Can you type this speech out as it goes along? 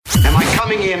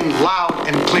coming in loud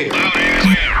and clear.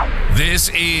 This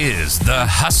is the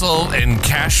Hustle and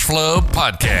Cash Flow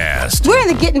Podcast. We're in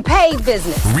the getting paid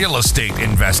business. Real estate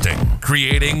investing,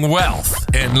 creating wealth,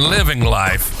 and living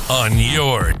life on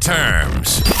your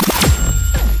terms.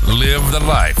 Live the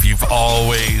life you've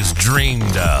always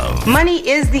dreamed of. Money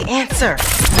is the answer.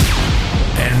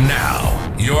 And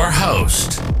now, your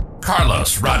host,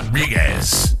 Carlos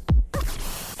Rodriguez.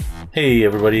 Hey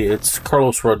everybody, it's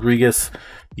Carlos Rodriguez,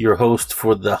 your host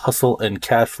for the Hustle and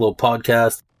Cash Flow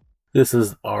Podcast. This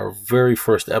is our very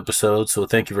first episode, so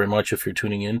thank you very much if you're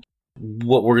tuning in.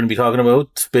 What we're going to be talking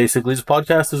about, basically, this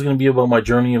podcast is going to be about my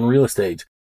journey in real estate.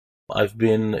 I've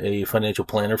been a financial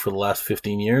planner for the last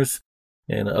 15 years,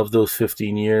 and of those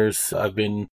 15 years, I've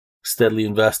been steadily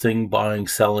investing, buying,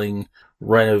 selling,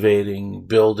 renovating,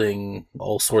 building,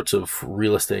 all sorts of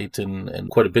real estate, and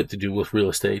quite a bit to do with real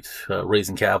estate,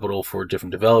 raising capital for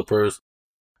different developers,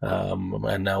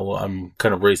 and now I'm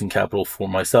kind of raising capital for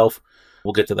myself.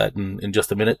 We'll get to that in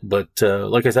just a minute. But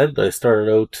like I said, I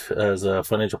started out as a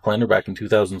financial planner back in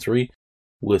 2003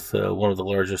 with one of the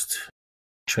largest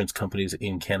insurance companies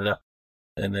in Canada.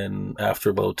 And then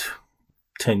after about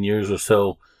 10 years or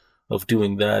so of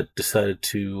doing that, decided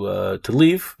to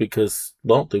leave because,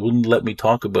 well, they wouldn't let me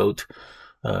talk about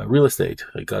real estate.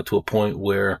 I got to a point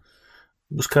where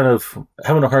I was kind of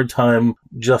having a hard time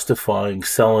justifying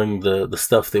selling the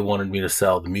stuff they wanted me to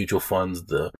sell, the mutual funds,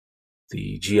 the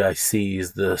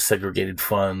GICs, the segregated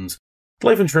funds.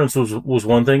 Life insurance was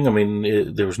one thing. I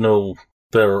mean, there was no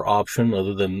better option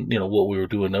other than, what we were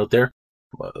doing out there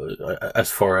as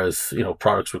far as,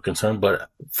 products were concerned. But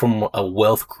from a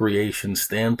wealth creation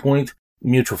standpoint,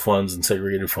 mutual funds and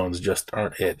segregated funds just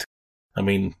aren't it. I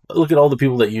mean, look at all the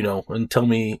people that you know and tell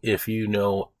me if you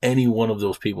know any one of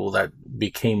those people that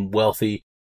became wealthy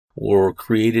or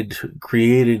created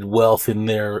wealth in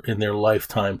their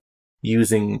lifetime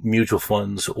using mutual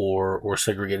funds or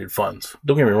segregated funds.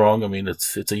 Don't get me wrong. I mean,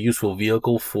 it's a useful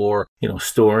vehicle for,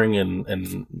 storing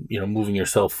and moving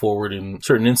yourself forward in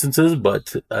certain instances.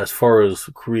 But as far as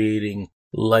creating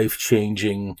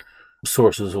life-changing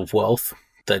sources of wealth,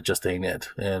 that just ain't it.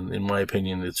 And in my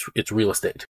opinion, it's real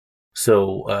estate.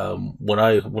 So, when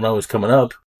I was coming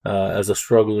up, as a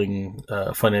struggling,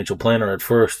 financial planner at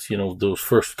first, those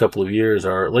first couple of years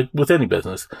are like with any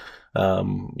business.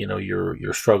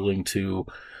 You're struggling to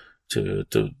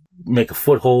make a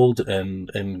foothold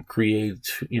and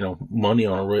create, money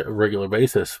on a regular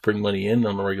basis, bring money in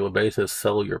on a regular basis,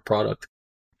 sell your product.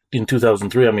 In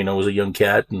 2003, I mean, I was a young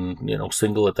cat and,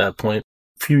 single at that point.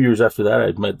 A few years after that,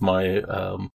 I'd met my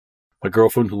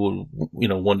girlfriend who would,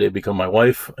 one day become my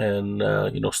wife and,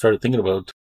 started thinking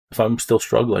about if I'm still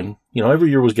struggling. Every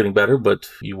year was getting better, but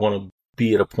you want to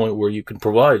be at a point where you can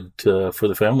provide for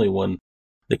the family when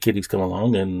the kiddies come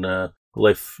along and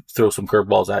life throws some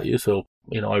curveballs at you. So,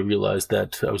 I realized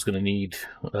that I was going to need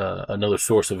another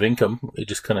source of income. It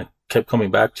just kind of kept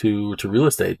coming back to real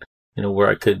estate, where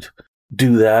I could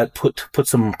do that, put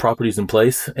some properties in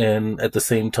place and at the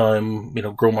same time,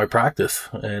 grow my practice.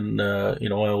 And, I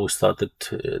always thought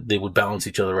that they would balance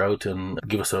each other out and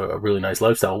give us a really nice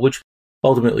lifestyle, which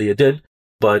ultimately it did.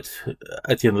 But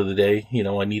at the end of the day,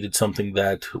 I needed something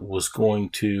that was going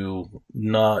to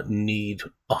not need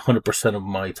 100% of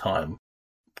my time,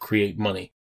 create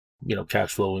money,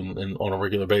 cash flow on a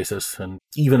regular basis and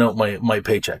even out my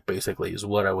paycheck basically is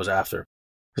what I was after.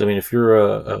 Because I mean, if you're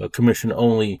a commission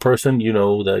only person, you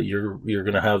know that you're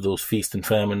going to have those feast and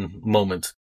famine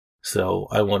moments. So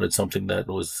I wanted something that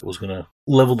was going to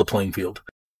level the playing field.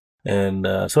 And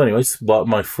so anyways, bought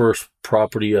my first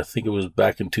property, I think it was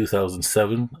back in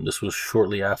 2007. This was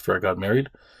shortly after I got married.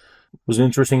 It was an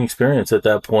interesting experience at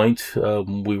that point.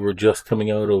 We were just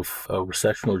coming out of a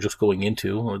recession or just going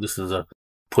into, or this is a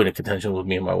point of contention with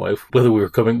me and my wife, whether we were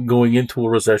going into a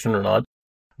recession or not.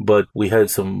 But we had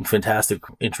some fantastic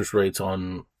interest rates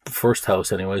on the first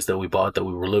house anyways that we bought that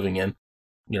we were living in.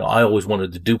 I always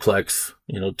wanted the duplex,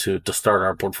 to start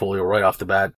our portfolio right off the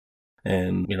bat.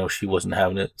 And, she wasn't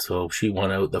having it, so she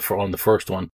went out on the first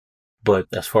one. But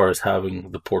as far as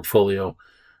having the portfolio,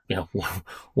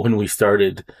 when we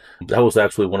started, that was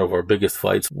actually one of our biggest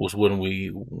fights was when we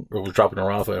were dropping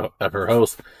her off at her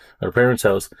house, at her parents'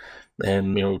 house.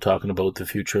 And, we were talking about the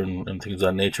future and things of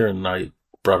that nature. And I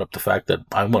brought up the fact that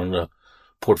I wanted a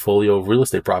portfolio of real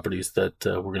estate properties that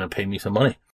were going to pay me some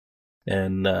money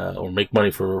and or make money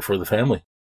for the family.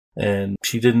 And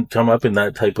she didn't come up in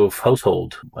that type of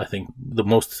household. I think the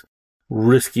most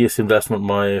riskiest investment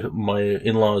my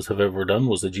in-laws have ever done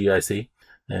was a GIC.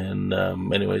 And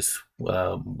anyways,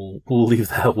 we'll leave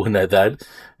that one at that.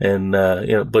 And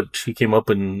but she came up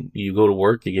and you go to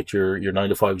work, you get your 9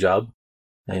 to 5 job,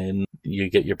 and you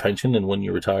get your pension, and when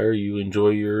you retire, you enjoy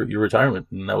your retirement,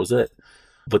 and that was it.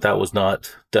 But that was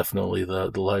not definitely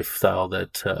the lifestyle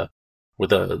that, or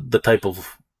the type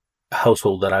of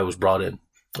household that I was brought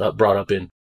up in.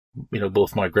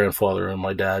 Both my grandfather and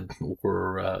my dad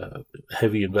were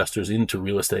heavy investors into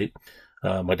real estate.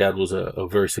 My dad was a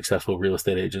very successful real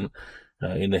estate agent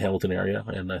in the Hamilton area,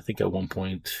 and I think at one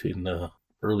point in the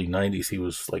early 90s, he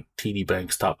was like TD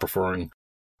Bank's top performing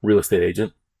real estate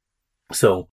agent.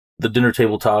 So the dinner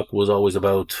table talk was always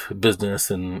about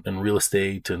business and real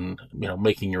estate and,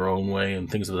 making your own way and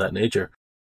things of that nature.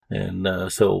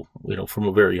 And so, from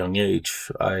a very young age,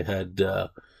 I had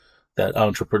that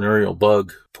entrepreneurial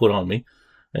bug put on me,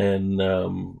 and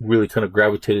really kind of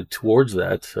gravitated towards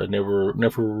that. I never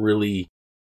really,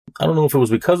 I don't know if it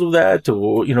was because of that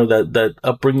or, that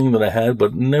upbringing that I had,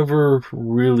 but never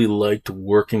really liked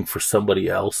working for somebody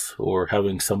else or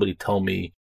having somebody tell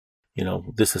me,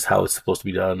 this is how it's supposed to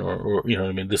be done, or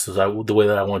this is the way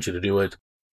that I want you to do it.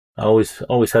 I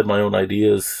always had my own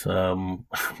ideas,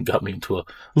 got me into a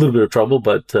little bit of trouble,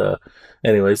 but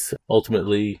anyways,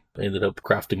 ultimately ended up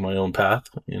crafting my own path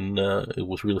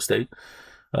with real estate.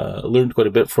 Learned quite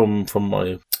a bit from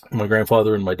my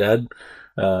grandfather and my dad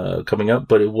coming up,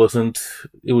 but it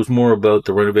was more about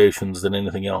the renovations than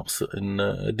anything else. And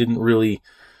I didn't really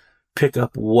pick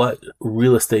up what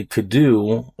real estate could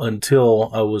do until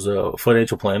I was a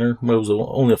financial planner. I was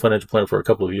only a financial planner for a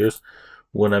couple of years.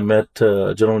 When I met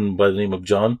a gentleman by the name of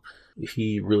John,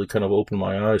 he really kind of opened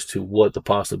my eyes to what the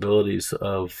possibilities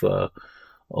of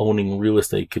owning real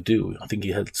estate could do. I think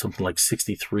he had something like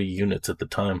 63 units at the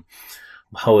time.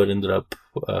 How it ended up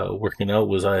working out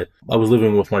was I was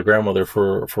living with my grandmother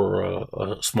for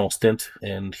a small stint,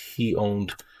 and he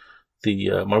owned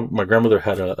my grandmother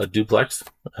had a duplex.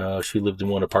 She lived in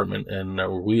one apartment, and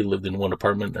we lived in one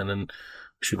apartment, and then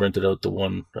she rented out the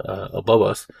one above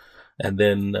us. And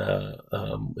then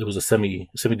it was a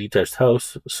semi-detached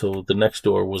house, so the next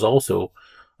door was also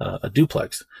a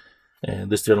duplex.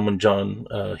 And this gentleman, John,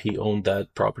 he owned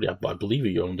that property. I believe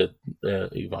he owned it.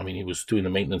 He was doing the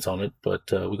maintenance on it,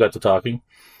 but we got to talking,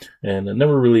 and I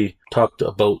never really talked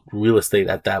about real estate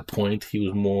at that point. He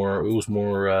was more, he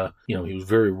was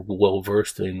very well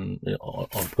versed on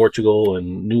Portugal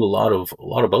and knew a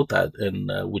lot about that,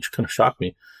 and which kind of shocked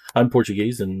me. I'm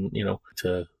Portuguese, and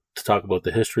to talk about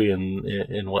the history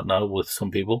and whatnot with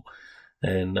some people.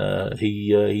 And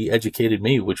he educated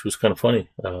me, which was kind of funny.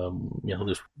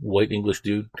 This white English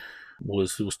dude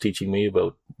was teaching me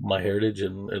about my heritage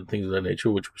and things of that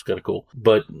nature, which was kind of cool.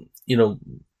 But,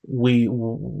 we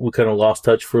kind of lost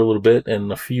touch for a little bit.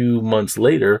 And a few months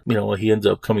later, he ends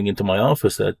up coming into my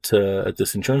office at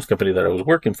this insurance company that I was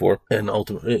working for. And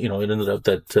ultimately, it ended up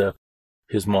that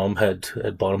his mom had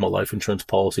bought him a life insurance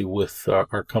policy with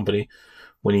our company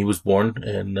when he was born,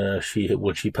 and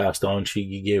when she passed on,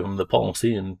 she gave him the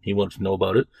policy, and he wanted to know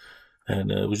about it.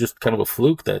 And it was just kind of a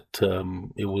fluke that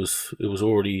it was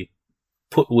already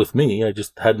put with me. I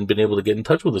just hadn't been able to get in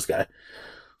touch with this guy.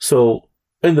 So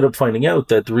I ended up finding out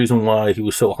that the reason why he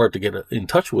was so hard to get in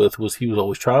touch with was he was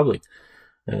always traveling.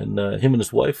 And him and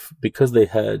his wife, because they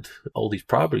had all these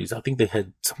properties, I think they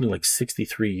had something like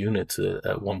 63 units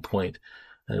at one point,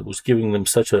 and it was giving them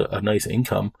such a nice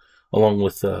income, along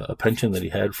with a pension that he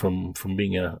had from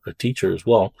being a teacher as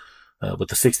well. But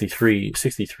the 63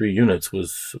 units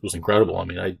was incredible. I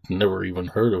mean, I'd never even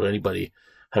heard of anybody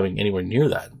having anywhere near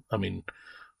that. I mean,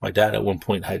 my dad at one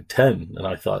point had 10, and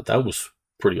I thought that was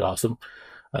pretty awesome.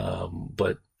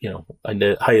 But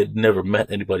I had never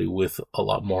met anybody with a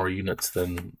lot more units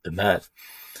than that.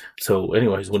 So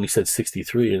anyways, when he said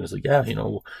 63, and it's like, yeah,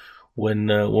 when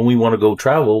we want to go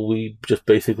travel, we just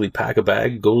basically pack a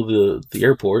bag, go to the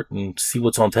airport, and see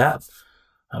what's on tap.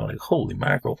 I'm like, holy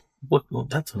mackerel!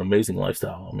 That's an amazing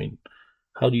lifestyle. I mean,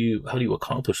 how do you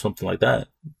accomplish something like that?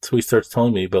 So he starts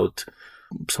telling me about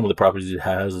some of the properties it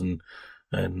has, and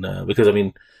because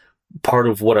part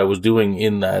of what I was doing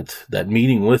in that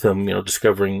meeting with him,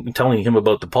 telling him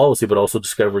about the policy, but also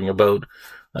discovering about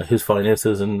his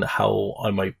finances and how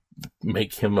I might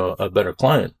make him a better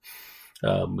client.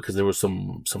 Because there was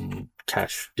some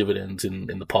cash dividends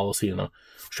in the policy, and I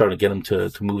was trying to get him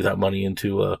to move that money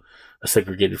into a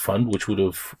segregated fund, which would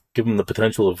have given the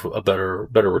potential of a better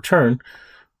return,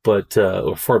 but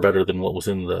or far better than what was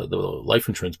in the life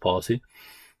insurance policy.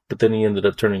 But then he ended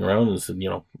up turning around and said,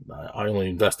 I only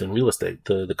invest in real estate.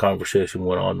 The conversation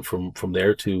went on from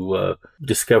there to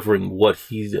discovering what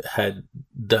he had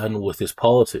done with his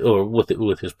policy or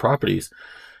with his properties.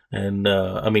 And,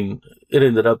 it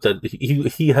ended up that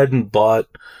he hadn't bought,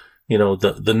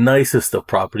 the nicest of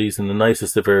properties in the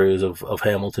nicest of areas of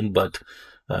Hamilton, but,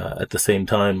 at the same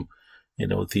time,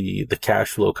 the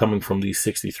cash flow coming from these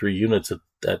 63 units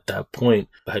at that point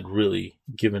had really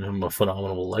given him a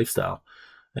phenomenal lifestyle.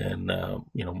 And,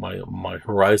 my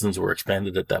horizons were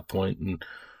expanded at that point. And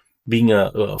being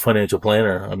a financial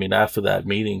planner, I mean, after that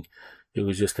meeting, it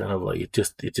was just kind of like, it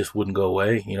just wouldn't go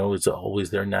away. It's always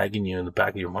there nagging you in the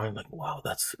back of your mind, like, wow,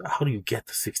 how do you get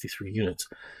the 63 units?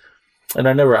 And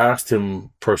I never asked him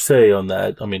per se on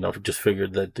that. I mean, I just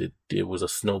figured that it was a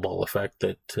snowball effect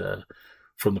that,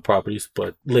 from the properties,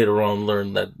 but later on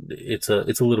learned that it's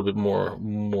a little bit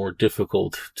more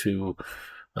difficult to,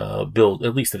 build,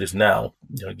 at least it is now,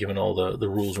 given all the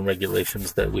rules and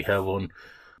regulations that we have on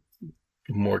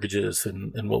mortgages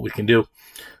and what we can do.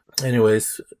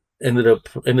 Anyways, ended up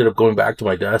going back to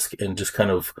my desk and just kind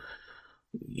of,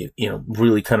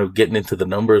 really kind of getting into the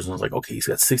numbers. And I was like, okay, he's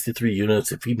got 63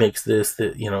 units. If he makes this,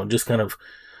 that, just kind of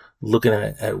looking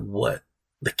at what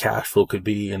the cash flow could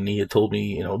be. And he had told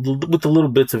me, with the little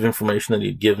bits of information that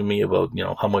he'd given me about,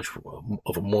 how much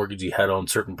of a mortgage he had on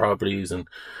certain properties and,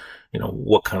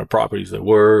 what kind of properties there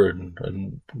were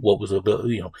and what was about,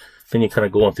 then you kind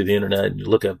of go onto the internet and you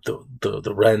look at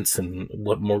the rents and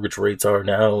what mortgage rates are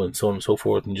now and so on and so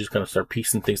forth. And you just kind of start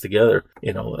piecing things together.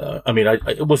 I mean,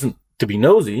 it wasn't to be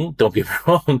nosy, don't get me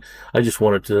wrong. I just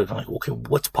wanted to like, okay,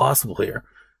 what's possible here?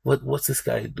 What's this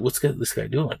guy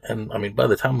doing? And I mean, by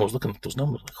the time I was looking at those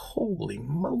numbers, like, holy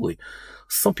moly,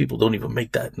 some people don't even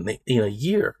make that in a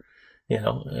year,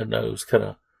 and I was kind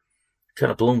of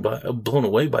blown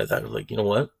away by that. I was like, you know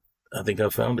what? I think I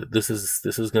found it. This is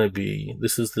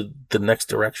the next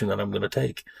direction that I'm going to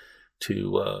take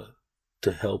to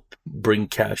help bring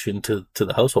cash into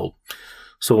the household.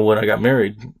 So when I got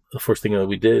married, the first thing that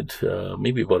we did,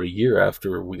 maybe about a year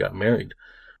after we got married,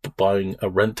 buying a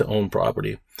rent-to-own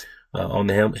property on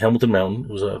the Hamilton Mountain.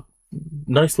 It was a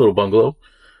nice little bungalow,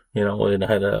 and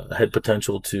I had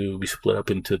potential to be split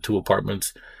up into 2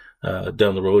 apartments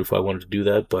down the road if I wanted to do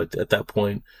that. But at that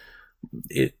point,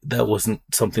 that wasn't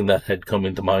something that had come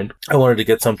into mind. I wanted to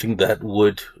get something that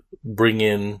would bring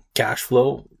in cash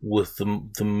flow with the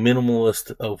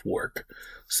minimalist of work.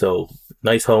 So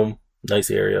nice home,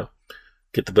 nice area,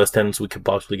 get the best tenants we could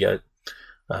possibly get.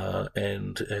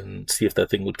 And see if that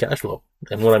thing would cash flow.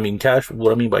 And what I mean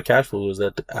by cash flow is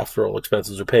that after all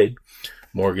expenses are paid,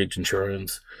 mortgage,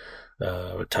 insurance,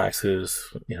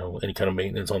 taxes, any kind of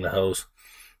maintenance on the house,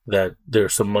 that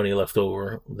there's some money left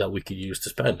over that we could use to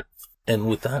spend. And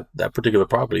with that particular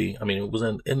property, I mean,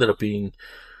 ended up being,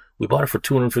 we bought it for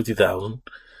 $250,000.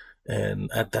 And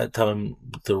at that time,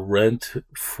 the rent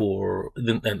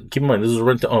and keep in mind, this is a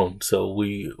rent to own. So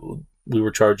we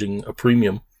were charging a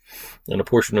premium, and a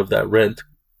portion of that rent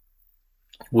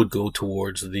would go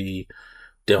towards the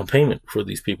down payment for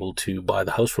these people to buy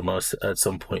the house from us at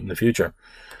some point in the future.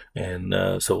 And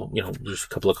so, there's a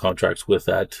couple of contracts with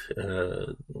that.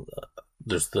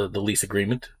 There's the lease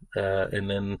agreement, and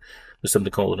then there's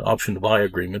something called an option to buy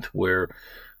agreement where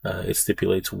it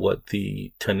stipulates what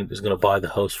the tenant is going to buy the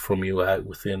house from you at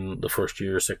within the first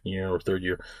year, second year, or third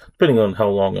year, depending on how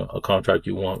long a contract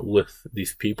you want with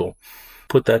these people.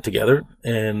 Put that together,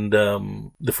 and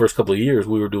the first couple of years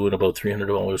we were doing about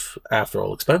 $300 after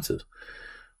all expenses,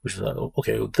 which is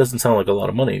okay. It doesn't sound like a lot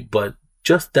of money, but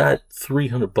just that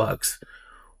 $300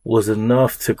 was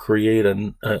enough to create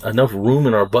enough room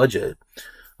in our budget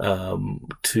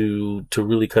to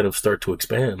really kind of start to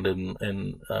expand,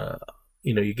 and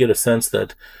you get a sense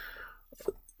that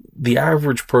the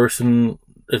average person.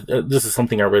 This is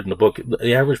something I read in the book.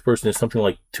 The average person is something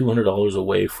like $200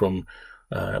 away from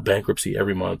bankruptcy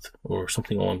every month or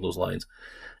something along those lines.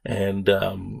 And,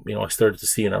 I started to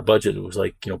see in our budget, it was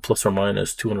like, plus or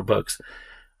minus $200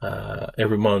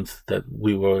 every month that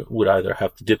we would either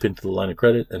have to dip into the line of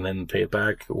credit and then pay it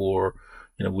back, or,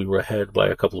 we were ahead by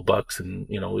a couple of bucks. And,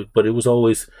 but it was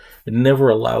always, it never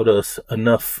allowed us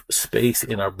enough space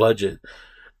in our budget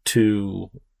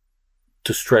to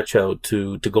stretch out,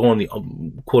 to go on the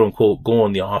quote unquote, go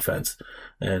on the offense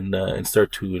and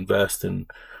start to invest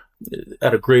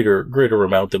at a greater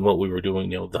amount than what we were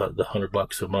doing, the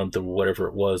 $100 a month or whatever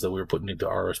it was that we were putting into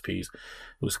RSPs. It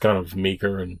was kind of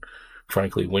meager. And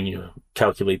frankly, when you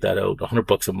calculate that out,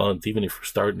 $100 a month, even if you're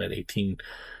starting at 18,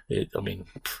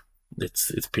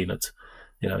 it's peanuts.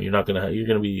 You're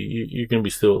gonna be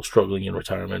still struggling in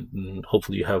retirement, and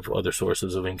hopefully you have other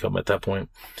sources of income at that point.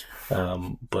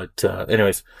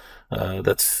 Anyways,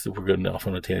 we're getting off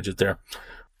on a tangent there.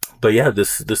 But yeah,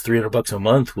 this $300 a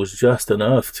month was just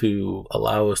enough to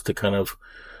allow us to kind of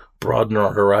broaden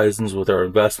our horizons with our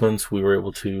investments. We were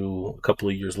able to, a couple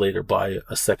of years later, buy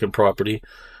a second property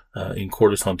in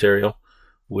Cordis, Ontario,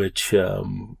 which we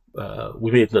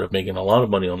ended up making a lot of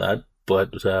money on that.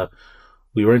 But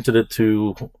We rented it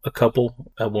to a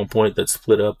couple at one point that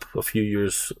split up a few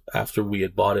years after we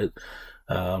had bought it.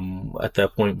 At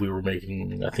that point, we were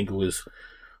making, I think it was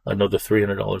another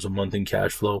 $300 a month in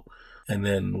cash flow. And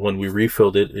then when we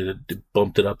refilled it, it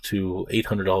bumped it up to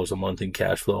 $800 a month in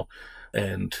cash flow.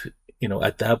 And,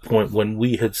 at that point, when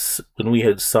we had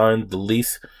signed the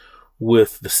lease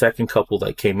with the second couple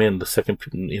that came in, the second,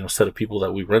 set of people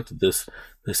that we rented this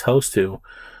house to,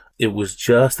 it was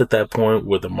just at that point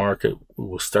where the market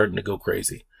was starting to go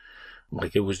crazy.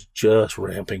 Like, it was just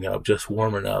ramping up, just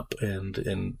warming up.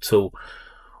 And so,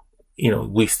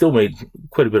 we still made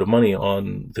quite a bit of money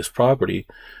on this property,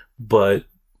 but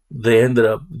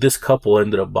this couple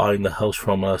ended up buying the house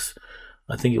from us.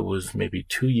 I think it was maybe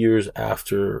 2 years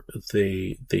after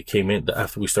they came in,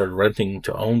 after we started renting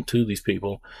to own to these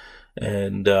people.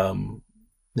 And,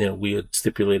 we had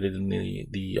stipulated in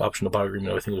the option to buy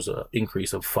agreement, I think it was an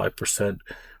increase of 5%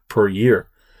 per year.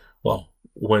 Well,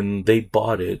 when they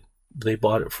bought it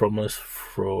from us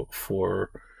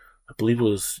for I believe it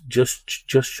was just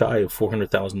shy of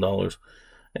 $400,000.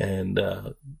 And,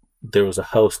 there was a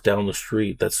house down the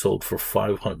street that sold for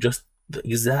 $500,000, just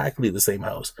exactly the same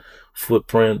house,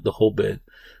 footprint, the whole bit,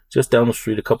 just down the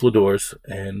street, a couple of doors,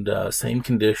 and same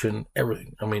condition,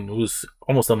 everything. I mean, it was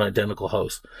almost an identical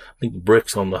house. I think the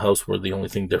bricks on the house were the only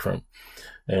thing different.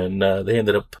 And they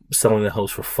ended up selling the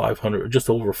house for $500,000, just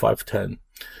over $510,000,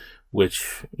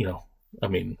 which,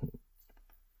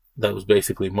 that was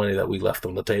basically money that we left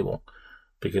on the table,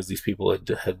 because these people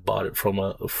had bought it from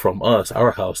us,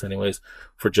 our house anyways,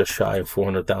 for just shy of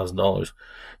 $400,000.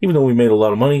 Even though we made a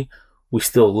lot of money, we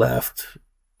still left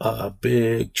a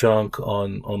big chunk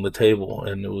on the table,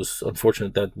 and it was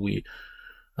unfortunate that it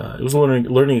was a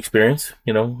learning experience.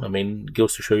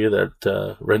 Goes to show you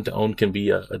that rent to own can be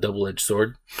a double-edged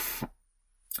sword.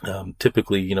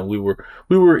 Typically, we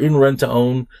were in rent to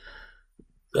own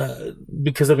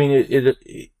because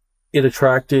it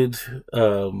attracted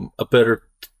a better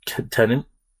tenant.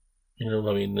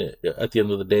 At the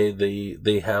end of the day,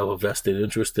 they have a vested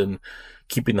interest in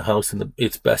keeping the house in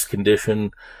its best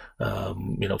condition.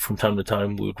 From time to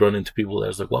time, we would run into people that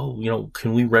was like, well,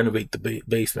 can we renovate the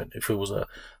basement? If it was a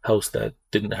house that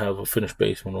didn't have a finished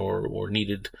basement or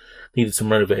needed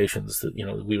some renovations,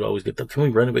 we'd always get can we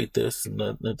renovate this? And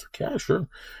that's like, yeah, sure.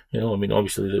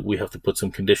 Obviously we have to put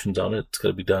some conditions on it. It's got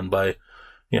to be done by,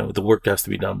 the work has to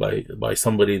be done by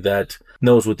somebody that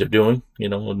knows what they're doing.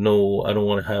 No, I don't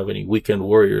want to have any weekend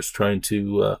warriors trying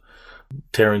to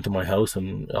tear into my house,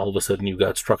 and all of a sudden you've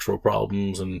got structural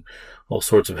problems and all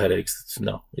sorts of headaches.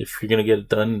 No, if you're going to get it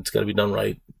done, it's got to be done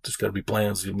right. There's got to be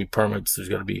plans, there's got to be permits, there's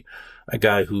got to be a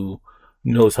guy who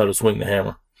knows how to swing the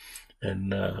hammer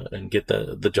and get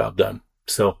the job done.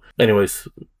 So anyways,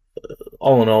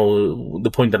 all in all,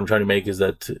 the point that I'm trying to make is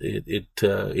that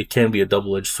it can be a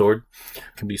double-edged sword.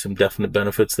 Can be some definite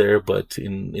benefits there, but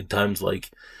in times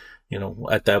like,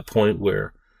 at that point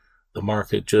where the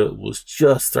market was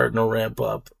just starting to ramp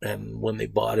up, and when they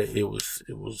bought it, it was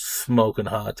smoking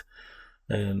hot,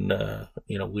 and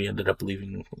we ended up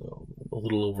leaving a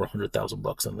little over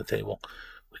 $100,000 on the table,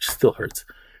 which still hurts.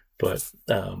 But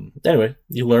anyway,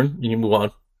 you learn and you move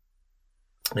on.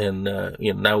 And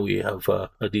now we have a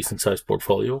decent sized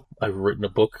portfolio. I've written a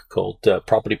book called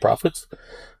Property Profits,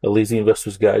 a lazy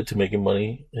investor's guide to making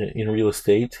money in real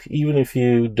estate, even if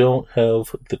you don't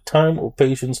have the time or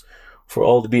patience for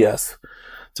all the BS.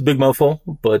 It's a big mouthful,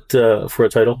 but for a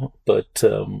title, but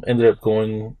ended up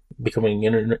becoming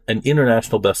an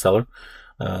international bestseller.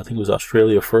 I think it was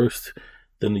Australia first,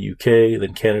 then the UK,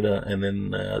 then Canada, and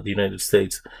then the United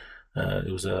States.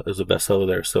 It was a bestseller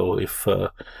there. So if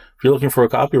you're looking for a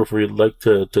copy, or if you'd like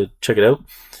to check it out,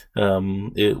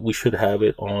 we should have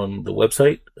it on the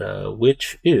website,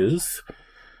 which is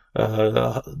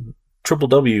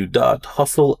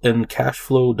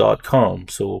www.hustleandcashflow.com.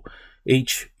 So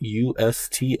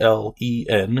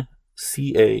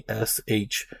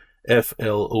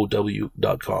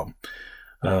HUSTLENCASHFLOW.com.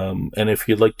 And if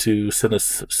you'd like to send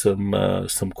us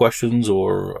some questions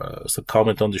or some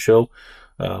comment on the show,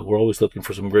 we're always looking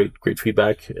for some great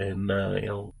feedback and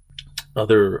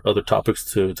other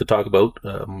topics to talk about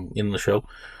in the show.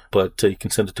 But you can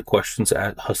send it to questions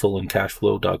at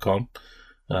hustleandcashflow.com.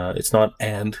 It's not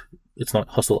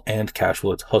hustle and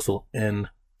cashflow, it's hustle and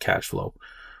cashflow.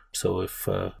 So if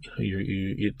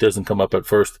it doesn't come up at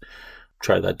first,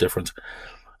 try that difference.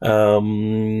 So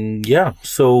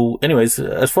anyways,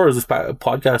 as far as this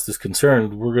podcast is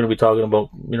concerned, we're going to be talking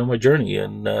about my journey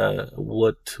and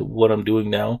what I'm doing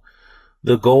now.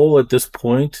 The goal at this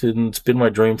point, and it's been my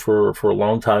dream for a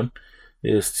long time,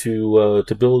 is to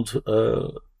build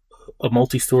a a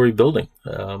multi-story building,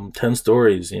 10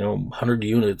 stories, 100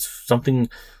 units, something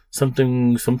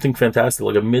fantastic,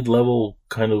 like a mid-level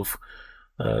kind of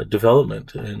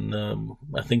development. And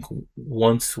I think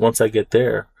once I get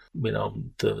there,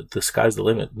 the sky's the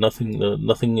limit. Nothing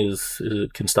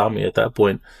can stop me at that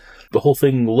point. The whole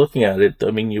thing, looking at it,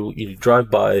 I mean, you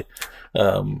drive by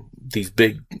these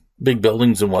big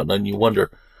buildings and whatnot, and you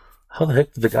wonder, how the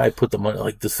heck did the guy put the money?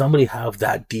 Like, does somebody have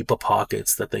that deep of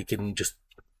pockets that they can just,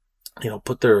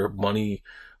 put their money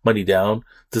down?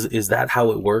 Is that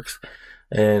how it works?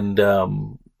 And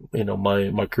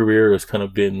my career has kind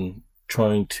of been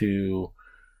trying to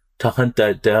hunt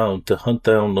that down,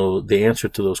 the answer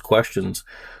to those questions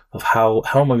of how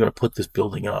am I going to put this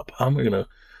building up? How am I going to,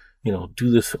 do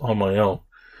this on my own?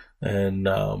 And,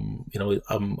 I'm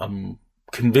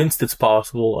convinced it's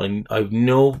possible. I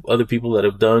know other people that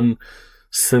have done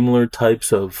similar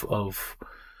types of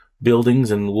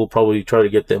buildings, and we'll probably try to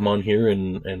get them on here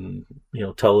and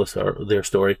tell us their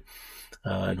story.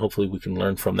 And hopefully we can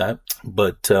learn from that.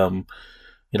 But,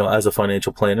 as a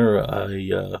financial planner,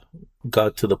 I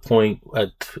got to the point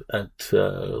at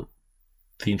the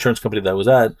insurance company that I was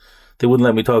at, they wouldn't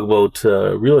let me talk about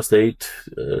real estate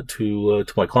to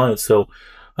my clients. So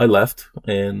I left,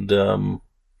 and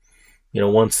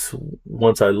once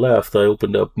I left, I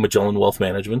opened up Magellan Wealth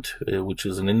Management, which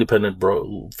is an independent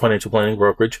financial planning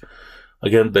brokerage,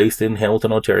 again based in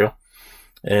Hamilton, Ontario.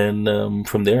 And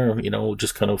from there,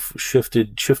 just kind of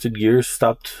shifted gears,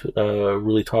 stopped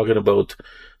really talking about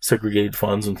segregated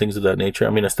funds and things of that nature.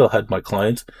 I mean, I still had my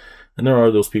clients, and there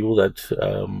are those people that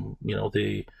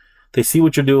they see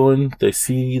what you're doing, they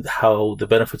see how the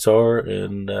benefits are,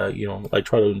 and I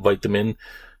try to invite them in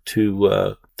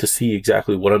to see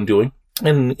exactly what I'm doing,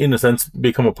 and in a sense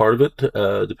become a part of it,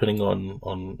 depending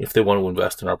on if they want to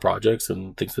invest in our projects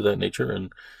and things of that nature.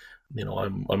 And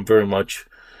I'm very much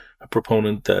a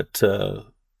proponent that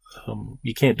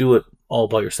you can't do it all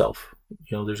by yourself.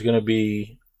 There's going to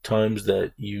be times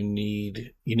that you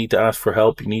need to ask for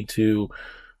help. You need to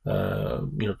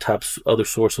tap other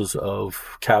sources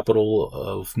of capital,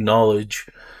 of knowledge.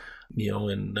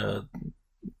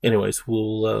 Anyways,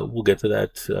 we'll get to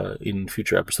that in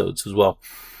future episodes as well.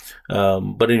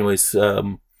 But anyways,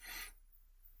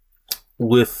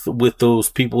 with those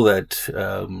people that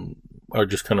are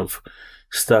just kind of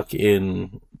stuck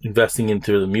in investing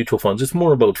into the mutual funds, it's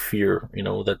more about fear,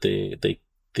 that they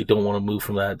don't want to move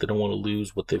from that. They don't want to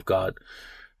lose what they've got.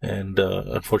 And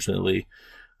unfortunately,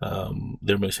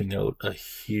 they're missing out a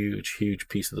huge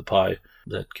piece of the pie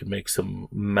that can make some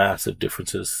massive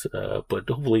differences. But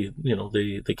hopefully,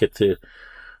 they get to,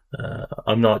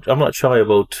 I'm not shy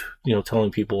about,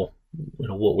 telling people,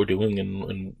 what we're doing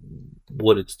and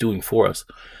what it's doing for us.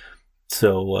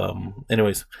 So,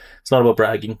 anyways, it's not about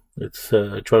bragging. It's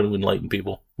trying to enlighten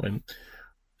people. Right?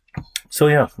 So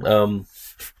yeah,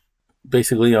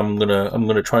 basically, I'm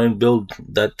gonna try and build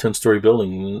that 10-story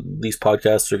building. These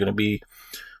podcasts are gonna be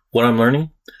what I'm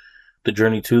learning, the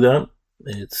journey to that.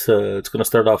 It's gonna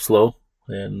start off slow,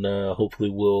 and hopefully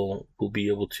we'll be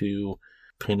able to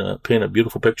paint a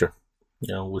beautiful picture,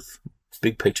 with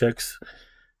big paychecks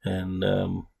and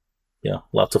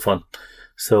lots of fun.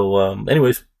 So,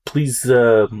 anyways. Please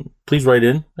write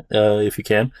in if you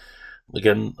can.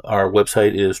 Again, our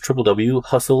website is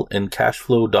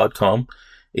www.hustleandcashflow.com,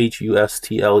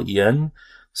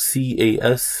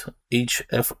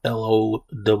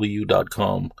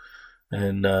 HUSTLENCASHFLOW.com,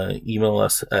 and email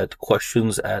us at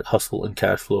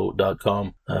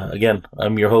questions@hustleandcashflow.com. Again,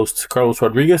 I'm your host, Carlos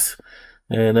Rodriguez,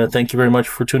 and thank you very much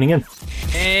for tuning in.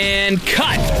 And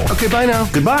cut! Okay, bye now.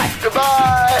 Goodbye.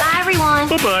 Bye, everyone.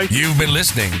 Bye-bye. You've been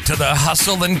listening to the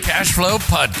Hustle and Cashflow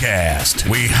podcast.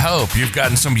 We hope you've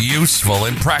gotten some useful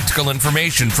and practical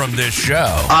information from this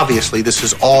show. Obviously, this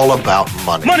is all about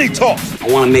money. Money talk! I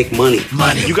want to make money.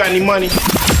 Money. You got any money?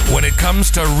 When it comes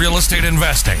to real estate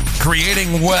investing,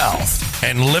 creating wealth,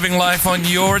 and living life on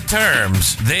your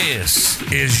terms, this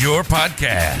is your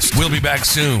podcast. We'll be back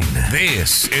soon.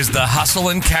 This is the Hustle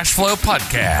and Cashflow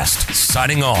podcast.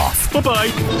 Signing off.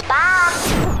 Bye-bye.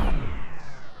 Bye.